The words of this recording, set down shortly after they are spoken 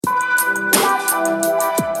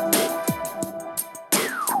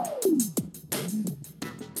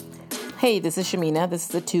Hey, this is Shamina. This is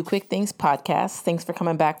the Two Quick Things podcast. Thanks for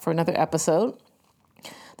coming back for another episode.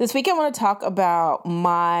 This week I want to talk about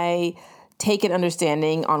my take and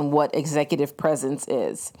understanding on what executive presence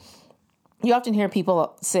is. You often hear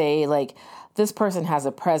people say, like, this person has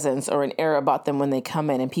a presence or an air about them when they come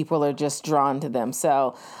in, and people are just drawn to them.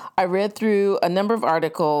 So I read through a number of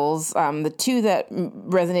articles. The two that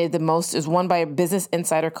resonated the most is one by a Business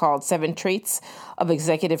Insider called 7 Traits of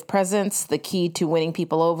Executive Presence, the Key to Winning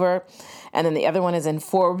People Over. And then the other one is in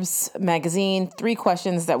Forbes magazine, 3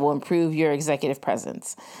 questions that will improve your executive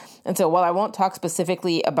presence. And so while I won't talk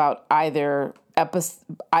specifically about either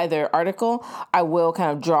article, I will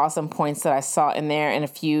kind of draw some points that I saw in there and a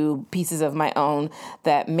few pieces of my own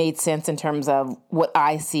that made sense in terms of what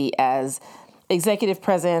I see as executive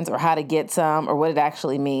presence or how to get some or what it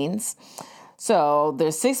actually means. So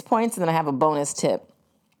there's 6 points and then I have a bonus tip.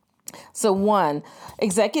 So 1,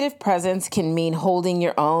 executive presence can mean holding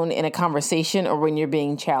your own in a conversation or when you're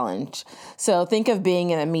being challenged. So think of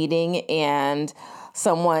being in a meeting and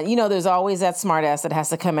someone, there's always that smartass that has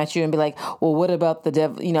to come at you and be like, well, what about the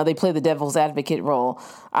devil? They play the devil's advocate role.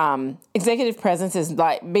 Executive presence is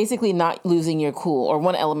like basically not losing your cool, or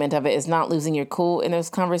one element of it is not losing your cool in those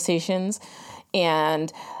conversations.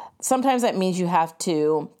 And sometimes that means you have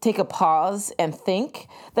to take a pause and think.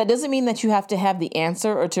 That doesn't mean that you have to have the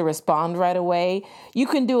answer or to respond right away. You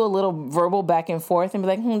can do a little verbal back and forth and be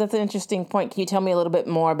like, that's an interesting point. Can you tell me a little bit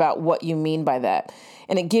more about what you mean by that?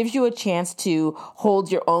 And it gives you a chance to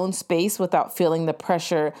hold your own space without feeling the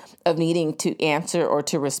pressure of needing to answer or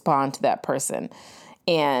to respond to that person.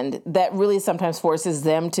 And that really sometimes forces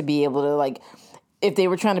them to be able to, if they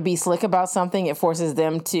were trying to be slick about something, it forces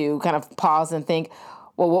them to kind of pause and think,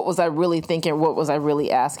 well, what was I really thinking? What was I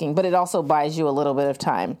really asking? But it also buys you a little bit of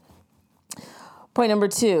time. Point number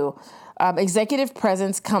 2, executive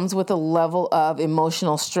presence comes with a level of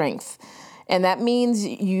emotional strength. And that means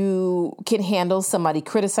you can handle somebody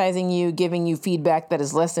criticizing you, giving you feedback that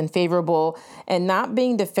is less than favorable, and not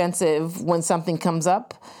being defensive when something comes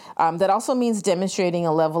up. That also means demonstrating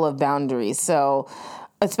a level of boundaries. So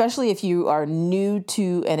especially if you are new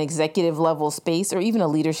to an executive level space or even a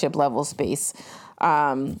leadership level space,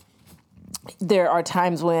 there are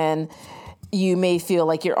times when you may feel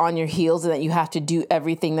like you're on your heels and that you have to do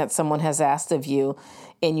everything that someone has asked of you.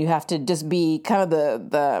 And you have to just be kind of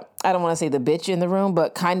the I don't want to say the bitch in the room,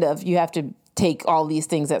 but kind of you have to take all these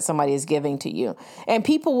things that somebody is giving to you. And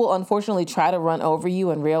people will unfortunately try to run over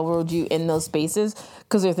you and railroad you in those spaces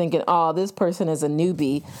because they're thinking, oh, this person is a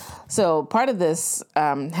newbie. So part of this,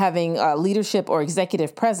 having a leadership or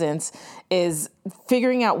executive presence, is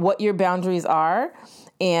figuring out what your boundaries are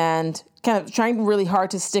and kind of trying really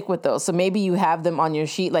hard to stick with those. So maybe you have them on your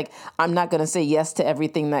sheet, like, I'm not going to say yes to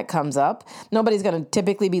everything that comes up. Nobody's going to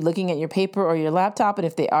typically be looking at your paper or your laptop, and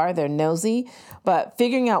if they are, they're nosy. But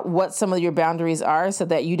figuring out what some of your boundaries are so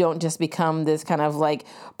that you don't just become this kind of like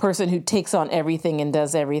person who takes on everything and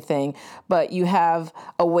does everything, but you have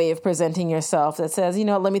a way of presenting yourself that says,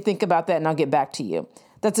 let me think about that and I'll get back to you.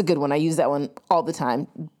 That's a good one. I use that one all the time,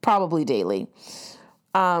 probably daily.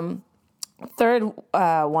 Third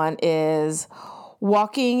one is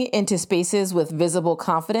walking into spaces with visible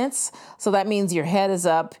confidence. So that means your head is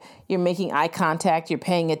up, you're making eye contact, you're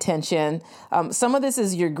paying attention. Some of this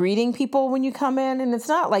is you're greeting people when you come in, and it's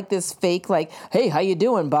not like this fake, like, hey, how you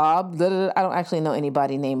doing, Bob? I don't actually know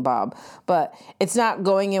anybody named Bob, but it's not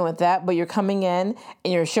going in with that, but you're coming in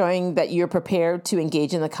and you're showing that you're prepared to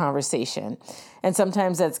engage in the conversation. And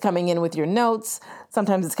sometimes that's coming in with your notes.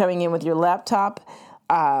 Sometimes it's coming in with your laptop.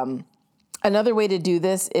 Another way to do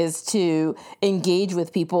this is to engage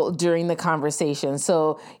with people during the conversation.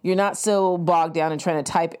 So you're not so bogged down and trying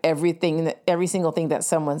to type every single thing that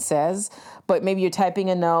someone says, but maybe you're typing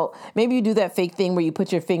a note. Maybe you do that fake thing where you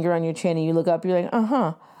put your finger on your chin and you look up, you're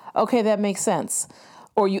like, okay, that makes sense.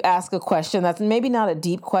 Or you ask a question that's maybe not a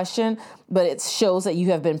deep question, but it shows that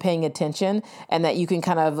you have been paying attention and that you can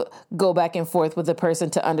kind of go back and forth with the person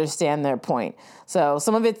to understand their point. So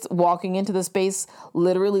some of it's walking into the space,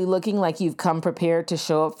 literally looking like you've come prepared to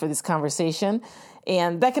show up for this conversation.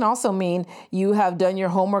 And that can also mean you have done your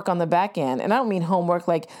homework on the back end. And I don't mean homework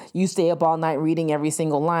like you stay up all night reading every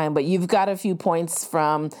single line, but you've got a few points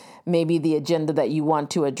from maybe the agenda that you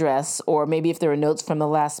want to address, or maybe if there are notes from the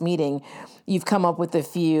last meeting, you've come up with a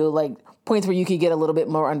few points where you could get a little bit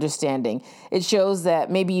more understanding. It shows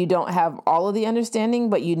that maybe you don't have all of the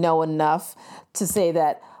understanding, but you know enough to say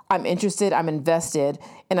that I'm interested, I'm invested,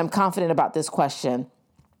 and I'm confident about this question.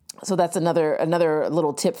 So that's another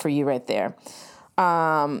little tip for you right there.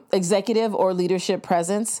 Executive or leadership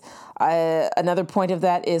presence. Another point of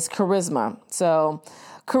that is charisma. So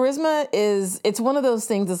charisma it's one of those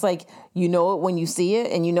things that's like, you know it when you see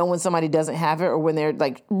it, and you know when somebody doesn't have it or when they're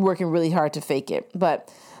like working really hard to fake it.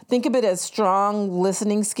 But think of it as strong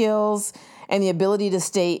listening skills and the ability to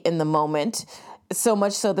stay in the moment, so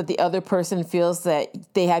much so that the other person feels that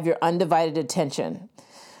they have your undivided attention.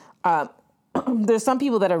 There's some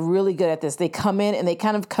people that are really good at this. They come in and they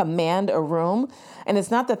kind of command a room. And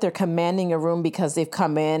it's not that they're commanding a room because they've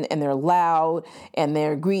come in and they're loud and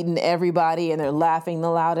they're greeting everybody and they're laughing the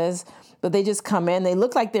loudest, but they just come in. They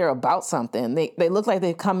look like they're about something. They look like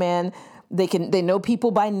they've come in. They know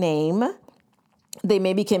people by name. They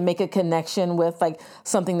maybe can make a connection with like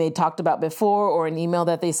something they talked about before or an email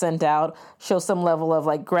that they sent out, show some level of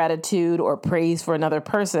like gratitude or praise for another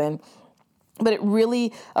person. But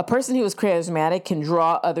a person who is charismatic can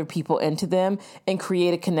draw other people into them and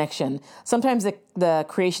create a connection. Sometimes the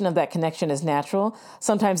creation of that connection is natural.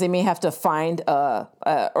 Sometimes they may have to find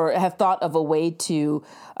or have thought of a way to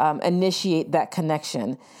initiate that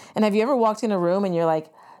connection. And have you ever walked in a room and you're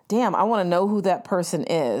like, damn, I want to know who that person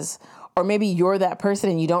is? Or maybe you're that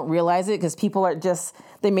person and you don't realize it because people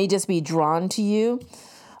they may just be drawn to you.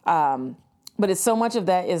 But it's so much of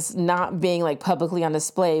that is not being like publicly on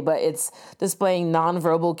display, but it's displaying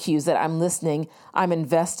nonverbal cues that I'm listening, I'm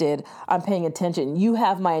invested, I'm paying attention. You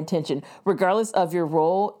have my attention. Regardless of your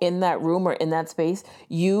role in that room or in that space,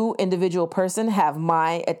 you, individual person, have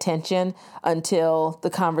my attention until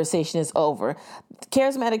the conversation is over.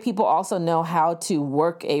 Charismatic people also know how to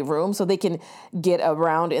work a room so they can get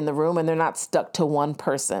around in the room and they're not stuck to one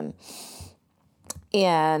person.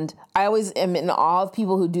 And I always am in awe of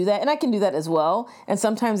people who do that. And I can do that as well. And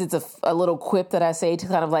sometimes it's a little quip that I say to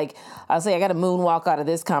kind of like, I'll say, I got to moonwalk out of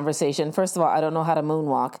this conversation. First of all, I don't know how to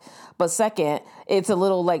moonwalk. But second, it's a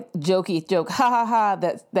little like jokey joke, ha ha ha,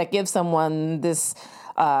 that gives someone this,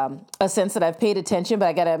 a sense that I've paid attention, but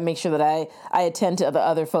I got to make sure that I attend to the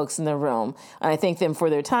other folks in the room. And I thank them for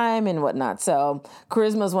their time and whatnot. So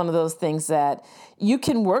charisma is one of those things that you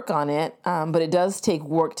can work on it, but it does take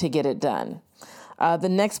work to get it done. The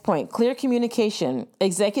next point, clear communication.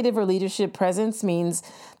 Executive or leadership presence means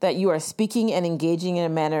that you are speaking and engaging in a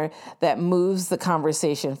manner that moves the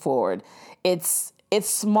conversation forward. It's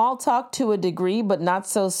small talk to a degree, but not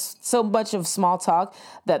so much of small talk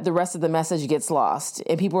that the rest of the message gets lost.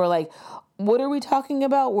 And people are like, what are we talking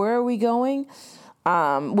about? Where are we going?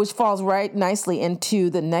 Which falls right nicely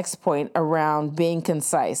into the next point around being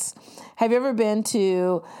concise. Have you ever been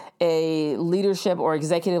to a leadership or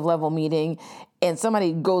executive level meeting and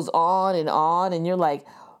somebody goes on and you're like,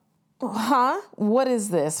 huh? What is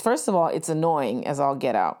this? First of all, it's annoying as all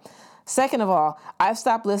get out. Second of all, I've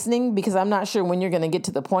stopped listening because I'm not sure when you're going to get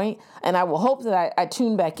to the point, and I will hope that I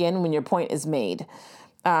tune back in when your point is made.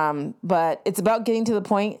 But it's about getting to the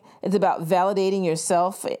point. It's about validating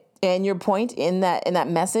yourself and your point in that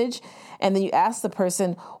message. And then you ask the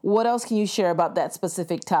person, what else can you share about that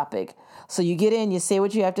specific topic? So you get in, you say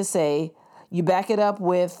what you have to say, you back it up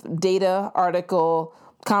with data, article,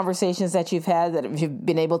 conversations that you've had that you've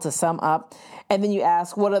been able to sum up. And then you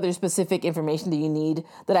ask, what other specific information do you need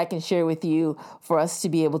that I can share with you for us to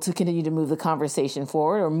be able to continue to move the conversation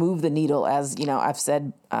forward or move the needle, as you know I've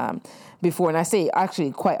said before. And I say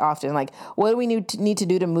actually quite often, like, what do we need to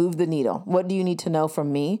do to move the needle? What do you need to know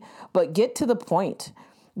from me? But get to the point.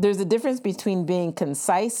 There's a difference between being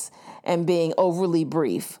concise and being overly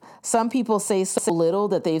brief. Some people say so little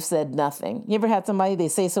that they've said nothing. You ever had somebody, they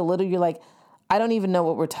say so little, you're like, I don't even know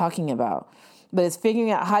what we're talking about. But it's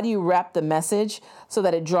figuring out how do you wrap the message so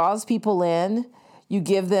that it draws people in, you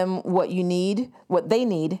give them what you need, what they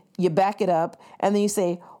need, you back it up, and then you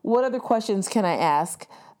say, what other questions can I ask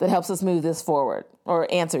that helps us move this forward?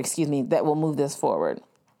 Or answer, that will move this forward.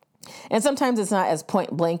 And sometimes it's not as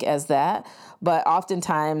point blank as that, but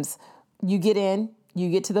oftentimes you get in, you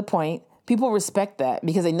get to the point. People respect that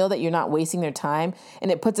because they know that you're not wasting their time,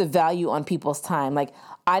 and it puts a value on people's time. Like,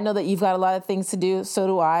 I know that you've got a lot of things to do, so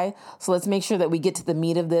do I. So let's make sure that we get to the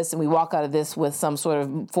meat of this and we walk out of this with some sort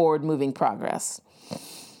of forward-moving progress.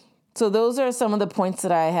 So those are some of the points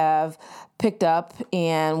that I have picked up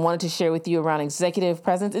and wanted to share with you around executive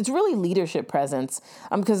presence. It's really leadership presence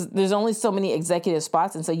because there's only so many executive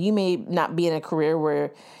spots. And so you may not be in a career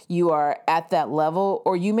where you are at that level,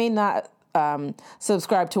 or you may not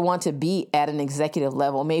subscribe to want to be at an executive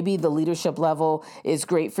level. Maybe the leadership level is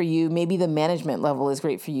great for you. Maybe the management level is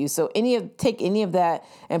great for you. So take any of that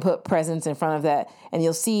and put presence in front of that. And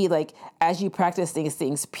you'll see, like, as you practice these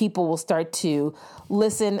things, people will start to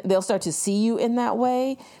listen. They'll start to see you in that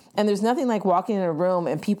way. And there's nothing like walking in a room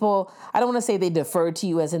and people, I don't want to say they defer to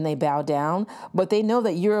you as in they bow down, but they know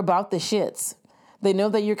that you're about the shits. They know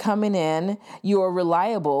that you're coming in, you are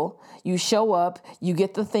reliable, you show up, you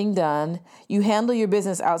get the thing done, you handle your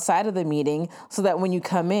business outside of the meeting so that when you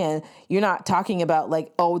come in, you're not talking about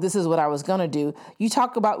like, oh, this is what I was going to do. You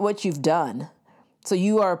talk about what you've done. So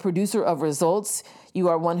you are a producer of results. You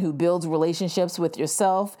are one who builds relationships with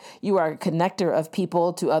yourself. You are a connector of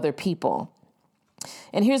people to other people.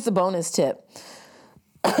 And here's the bonus tip.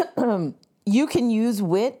 You can use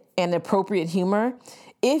wit and appropriate humor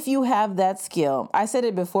if you have that skill. I said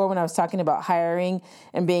it before when I was talking about hiring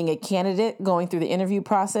and being a candidate going through the interview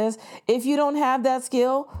process. If you don't have that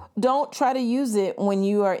skill, don't try to use it when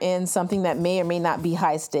you are in something that may or may not be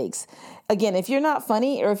high stakes. Again, if you're not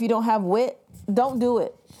funny or if you don't have wit, don't do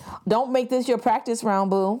it. Don't make this your practice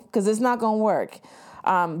round, boo, because it's not going to work.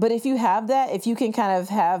 But if you have that, if you can kind of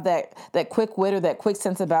have that quick wit or that quick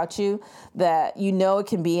sense about you, that you know it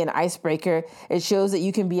can be an icebreaker. It shows that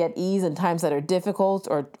you can be at ease in times that are difficult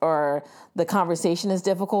or the conversation is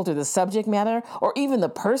difficult or the subject matter or even the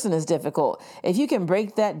person is difficult. If you can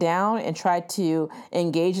break that down and try to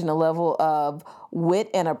engage in a level of wit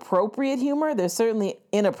and appropriate humor, there's certainly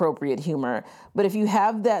inappropriate humor. But if you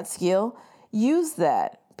have that skill, use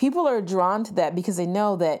that. People are drawn to that because they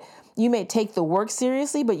know that you may take the work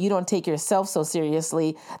seriously, but you don't take yourself so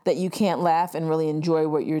seriously that you can't laugh and really enjoy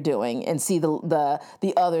what you're doing and see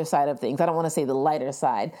the other side of things. I don't want to say the lighter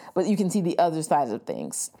side, but you can see the other side of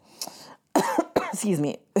things. Excuse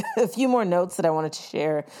me. A few more notes that I wanted to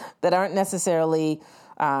share that aren't necessarily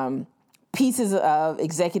pieces of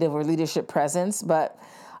executive or leadership presence, but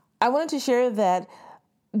I wanted to share that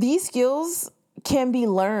these skills can be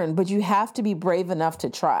learned, but you have to be brave enough to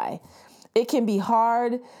try. It can be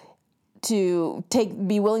hard to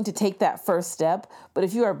be willing to take that first step. But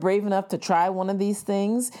if you are brave enough to try one of these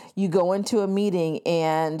things, you go into a meeting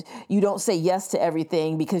and you don't say yes to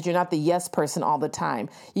everything because you're not the yes person all the time.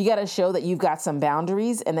 You got to show that you've got some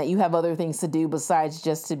boundaries and that you have other things to do besides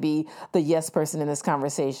just to be the yes person in this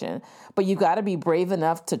conversation. But you got to be brave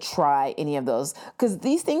enough to try any of those because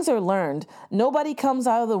these things are learned. Nobody comes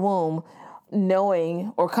out of the womb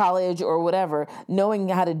knowing, or college or whatever, knowing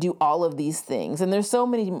how to do all of these things. And there's so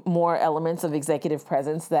many more elements of executive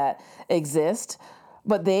presence that exist,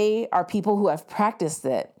 but they are people who have practiced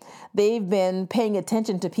it. They've been paying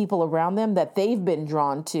attention to people around them that they've been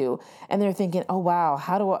drawn to. And they're thinking, oh, wow,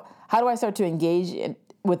 how do I start to engage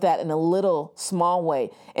with that in a little small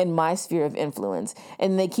way in my sphere of influence?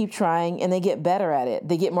 And they keep trying and they get better at it.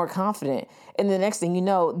 They get more confident. And the next thing you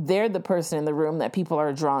know, they're the person in the room that people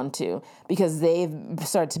are drawn to because they've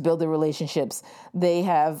started to build the relationships. They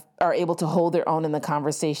are able to hold their own in the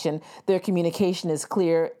conversation. Their communication is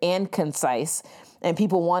clear and concise. And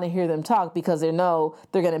people want to hear them talk because they know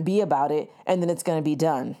they're going to be about it and then it's going to be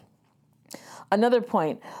done. Another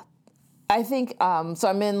point, I think, so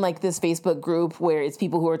I'm in like this Facebook group where it's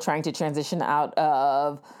people who are trying to transition out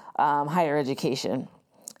of higher education.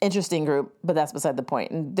 Interesting group, but that's beside the point.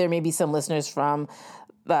 And there may be some listeners from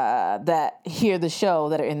that hear the show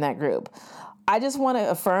that are in that group. I just want to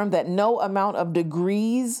affirm that no amount of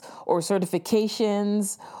degrees or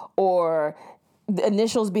certifications or the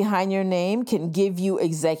initials behind your name can give you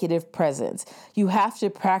executive presence. You have to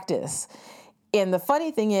practice. And the funny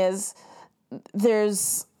thing is,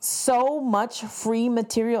 there's so much free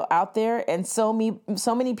material out there and so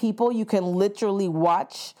many people you can literally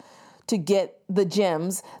watch to get the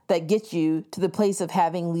gems that get you to the place of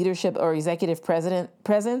having leadership or executive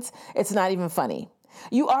presence. It's not even funny.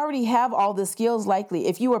 You already have all the skills likely.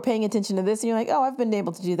 If you were paying attention to this and you're like, oh, I've been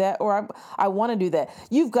able to do that, or I want to do that.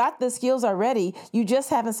 You've got the skills already. You just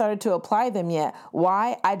haven't started to apply them yet.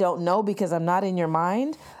 Why? I don't know because I'm not in your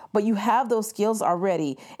mind. But you have those skills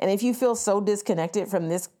already. And if you feel so disconnected from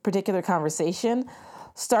this particular conversation,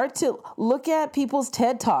 start to look at people's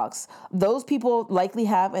TED Talks. Those people likely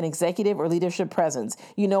have an executive or leadership presence.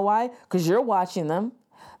 You know why? Because you're watching them.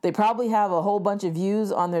 They probably have a whole bunch of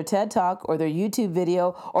views on their TED Talk or their YouTube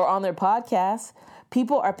video or on their podcast.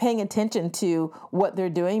 People are paying attention to what they're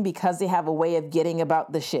doing because they have a way of getting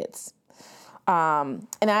about the shits. And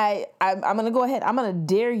I'm going to go ahead. I'm going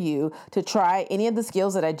to dare you to try any of the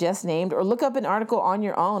skills that I just named or look up an article on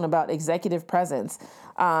your own about executive presence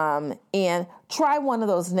and try one of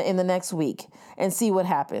those in the next week and see what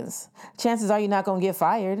happens. Chances are you're not going to get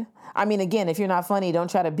fired. I mean, again, if you're not funny, don't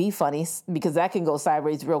try to be funny because that can go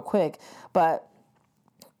sideways real quick. But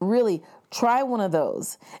really, try one of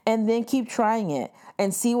those and then keep trying it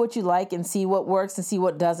and see what you like and see what works and see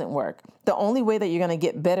what doesn't work. The only way that you're going to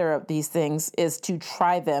get better at these things is to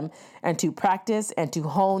try them and to practice and to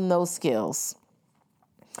hone those skills.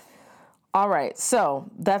 All right, so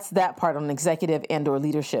that's that part on executive and or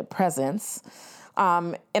leadership presence.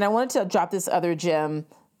 And I wanted to drop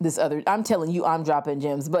I'm telling you, I'm dropping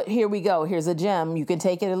gems, but here we go. Here's a gem. You can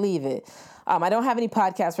take it or leave it. I don't have any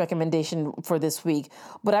podcast recommendation for this week,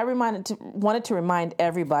 but I wanted to remind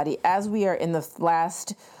everybody as we are in the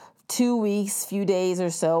last 2 weeks, few days or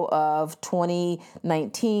so of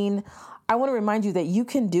 2019, I want to remind you that you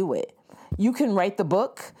can do it. You can write the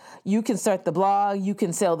book, you can start the blog, you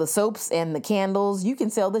can sell the soaps and the candles, you can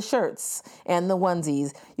sell the shirts and the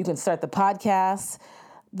onesies, you can start the podcast.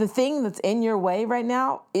 The thing that's in your way right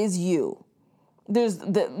now is you. There's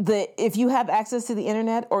if you have access to the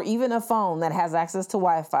internet or even a phone that has access to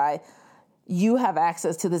Wi-Fi, you have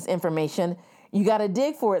access to this information. You got to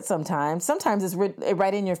dig for it sometimes. Sometimes it's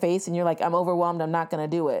right in your face and you're like, I'm overwhelmed, I'm not going to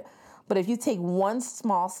do it. But if you take one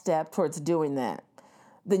small step towards doing that,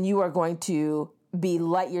 then you are going to be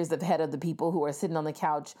light years ahead of the people who are sitting on the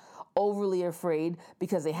couch overly afraid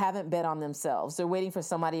because they haven't bet on themselves. They're waiting for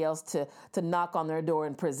somebody else to knock on their door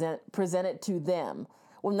and present it to them.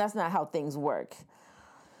 Well, that's not how things work.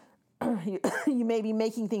 You may be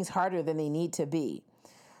making things harder than they need to be.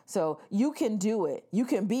 So you can do it. You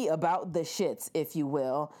can be about the shits, if you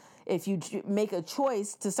will, if you make a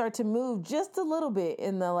choice to start to move just a little bit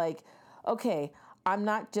in the like, okay, I'm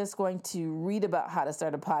not just going to read about how to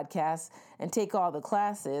start a podcast and take all the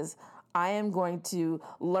classes. I am going to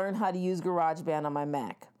learn how to use GarageBand on my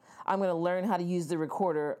Mac. I'm going to learn how to use the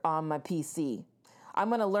recorder on my PC. I'm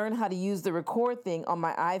going to learn how to use the record thing on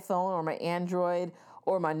my iPhone or my Android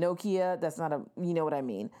or my Nokia. That's not you know what I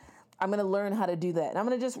mean. I'm going to learn how to do that. And I'm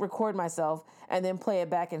going to just record myself and then play it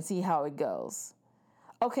back and see how it goes.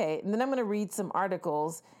 Okay, and then I'm going to read some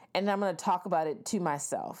articles and I'm going to talk about it to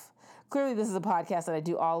myself. Clearly, this is a podcast that I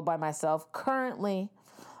do all by myself currently.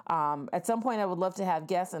 At some point, I would love to have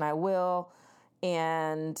guests, and I will.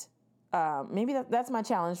 And maybe that's my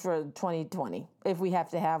challenge for 2020, if we have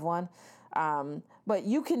to have one. But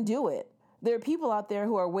you can do it. There are people out there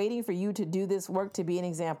who are waiting for you to do this work to be an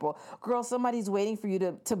example. Girl, somebody's waiting for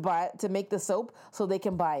you to make the soap so they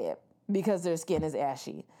can buy it because their skin is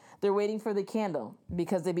ashy. They're waiting for the candle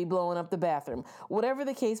because they be blowing up the bathroom. Whatever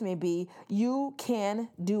the case may be, you can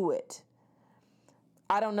do it.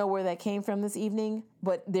 I don't know where that came from this evening,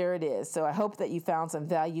 but there it is. So I hope that you found some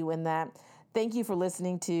value in that. Thank you for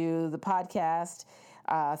listening to the podcast.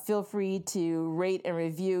 Feel free to rate and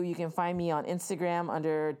review. You can find me on Instagram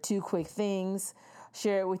under 2 Quick Things.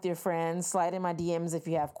 Share it with your friends. Slide in my DMs if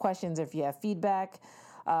you have questions, if you have feedback.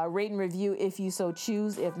 Rate and review if you so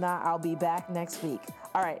choose. If not, I'll be back next week.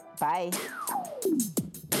 All right, bye.